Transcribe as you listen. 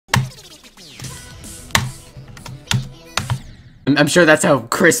I'm sure that's how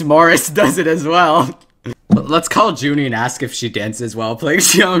Chris Morris does it as well. Let's call Junie and ask if she dances while playing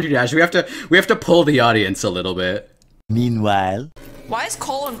Geometry Dash. We have to pull the audience a little bit. Meanwhile, why is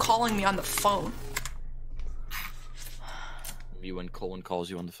Colin calling me on the phone? You when Colin calls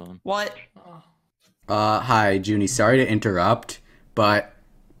you on the phone. What? Hi, Junie. Sorry to interrupt, but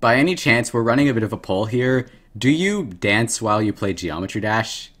by any chance, we're running a bit of a poll here. Do you dance while you play Geometry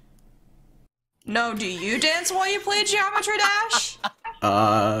Dash? No, do you dance while you play Geometry Dash?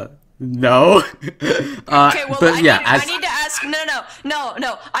 No. Okay, well, but yeah, I need to ask.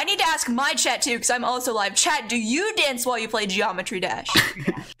 No. I need to ask my chat too, because I'm also live. Chat, do you dance while you play Geometry Dash?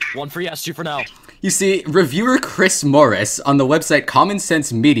 One for yes, two for no. You see, reviewer Chris Morris on the website Common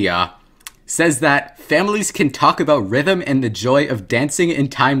Sense Media says that families can talk about rhythm and the joy of dancing in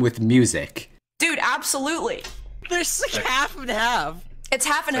time with music. Dude, absolutely. There's like half and half. It's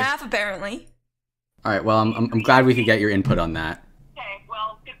half and half, apparently. All right, well, I'm glad we could get your input on that. Okay,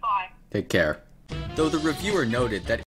 well, goodbye. Take care. Though the reviewer noted that